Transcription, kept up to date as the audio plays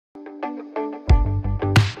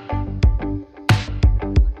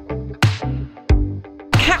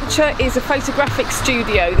Picture is a photographic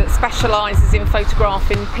studio that specialises in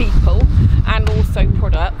photographing people and also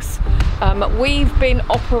products. We've been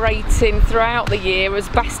operating throughout the year as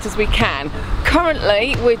best as we can.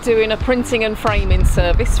 Currently we're doing a printing and framing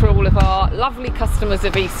service for all of our lovely customers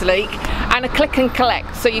of East Leake, and a click and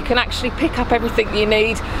collect, so you can actually pick up everything you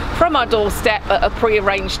need from our doorstep at a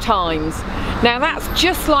pre-arranged times. Now that's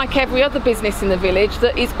just like every other business in the village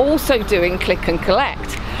that is also doing click and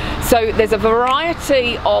collect. So there's a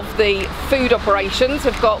variety of the food operations.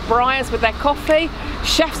 We've got briars with their coffee,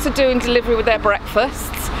 chefs are doing delivery with their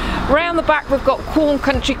breakfasts. Round the back we've got Corn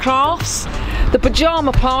Country Crafts, the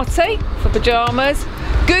pyjama party for pyjamas,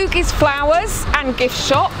 Googie's Flowers and Gift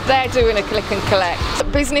Shop, they're doing a click and collect.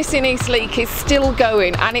 Business in East Leake is still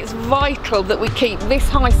going, and it's vital that we keep this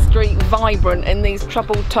high street vibrant in these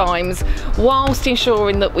troubled times whilst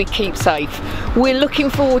ensuring that we keep safe. We're looking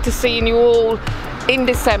forward to seeing you all in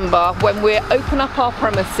December when we open up our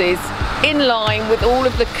premises in line with all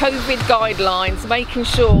of the COVID guidelines, making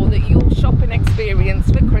sure that your shopping experience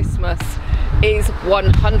for Christmas is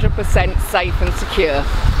 100% safe and secure.